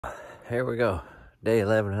here we go. Day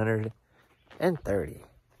 1130.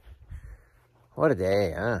 What a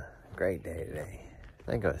day, huh? Great day today.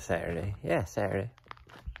 I think it was Saturday. Yeah, Saturday.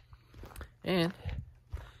 And,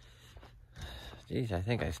 geez, I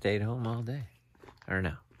think I stayed home all day. Or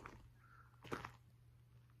no.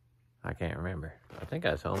 I can't remember. I think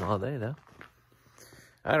I was home all day, though.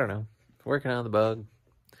 I don't know. Working on the bug.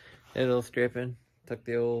 Did a little stripping. Took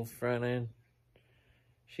the old front end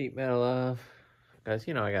sheet metal off. Because,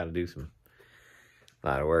 you know, I got to do a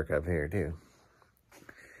lot of work up here, too.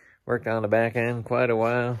 Worked on the back end quite a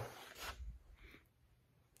while.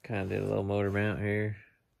 Kind of did a little motor mount here.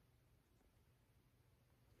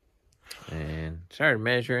 And started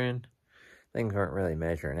measuring. Things weren't really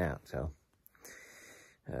measuring out, so.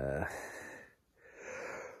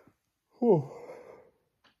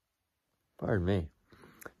 Pardon me.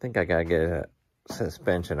 I think I gotta get a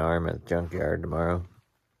suspension arm at the junkyard tomorrow.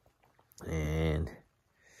 And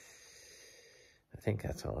I think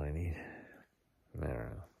that's all I need. I don't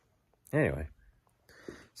know. Anyway.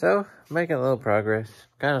 So, making a little progress.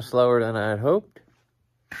 Kind of slower than I had hoped.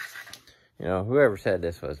 You know, whoever said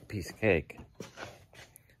this was a piece of cake,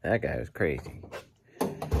 that guy was crazy.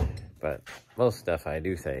 But most stuff I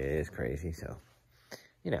do say is crazy, so,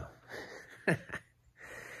 you know. But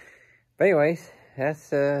anyways,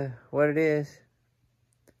 that's what it is.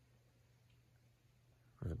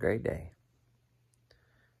 It was a great day.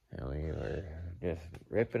 And we were just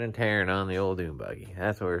ripping and tearing on the old dune buggy.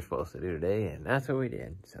 That's what we were supposed to do today, and that's what we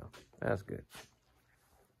did. So, that was good.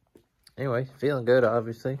 Anyway, feeling good,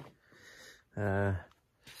 obviously. Let's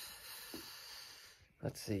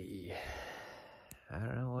see. I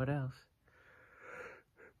don't know what else.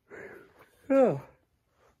 Oh.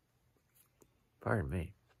 Pardon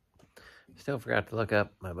me. Still forgot to look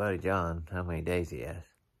up my buddy John, how many days he has.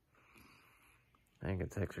 I think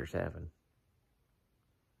it's 6 or 7.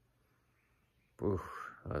 Oof,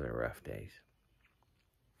 those are rough days.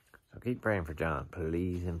 So keep praying for John,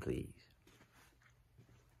 please and please.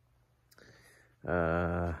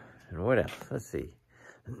 And what else? Let's see.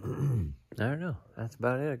 I don't know. That's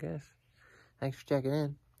about it, I guess. Thanks for checking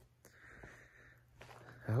in.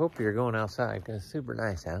 I hope you're going outside because it's super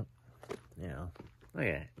nice out. You know, look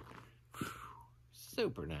at that.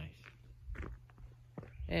 Super nice.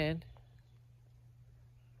 And,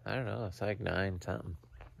 I don't know, it's like 9 something,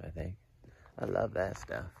 I think. I love that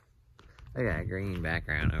stuff. Look at that green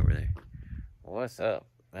background over there. What's up?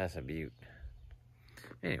 That's a beaut.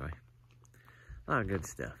 Anyway, a lot of good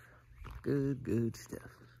stuff. Good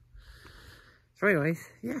stuff. So anyways,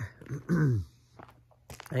 yeah.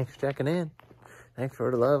 Thanks for checking in. Thanks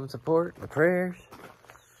for the love and support, the prayers.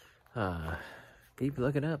 Keep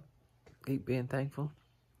looking up. Keep being thankful.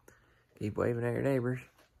 Keep waving at your neighbors.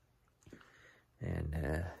 And,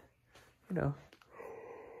 you know.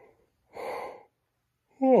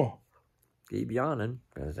 Keep yawning,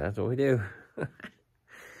 because that's what we do.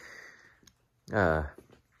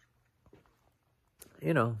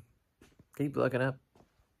 You know, keep looking up.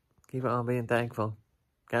 Keep on being thankful.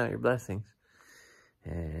 Count your blessings.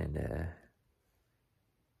 And,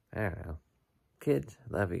 I don't know. Kids,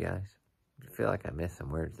 love you guys. I feel like I missed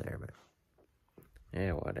some words there, but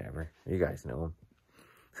yeah, whatever. You guys know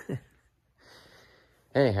them.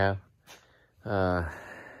 Anyhow,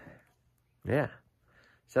 yeah.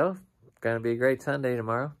 So, gonna be a great Sunday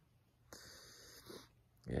tomorrow.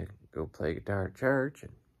 Yeah, go play guitar at church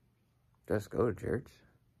and just go to church.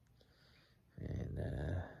 And,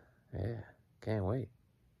 yeah, can't wait.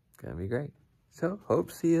 It's gonna be great. So, hope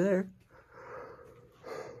to see you there.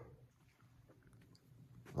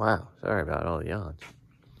 Wow, sorry about all the yawns.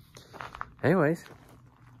 Anyways,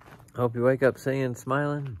 hope you wake up singing,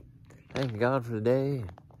 smiling, thanking God for the day,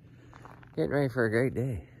 getting ready for a great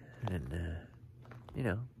day. And, you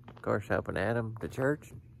know, of course, helping Adam to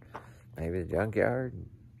church, maybe the junkyard.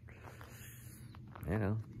 You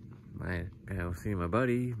know, might go see my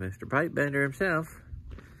buddy, Mr. Pipe Bender himself,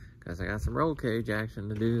 because I got some roll cage action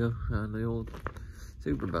to do on the old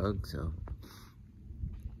Superbug, so,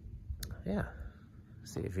 yeah.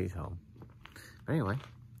 See if he's home. But anyway,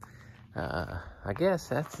 I guess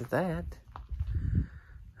that's that.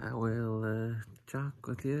 I will talk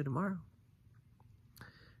with you tomorrow.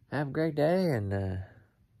 Have a great day, and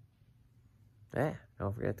yeah,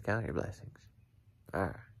 don't forget to count your blessings. All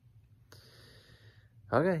right.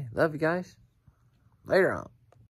 Okay, love you guys. Later on.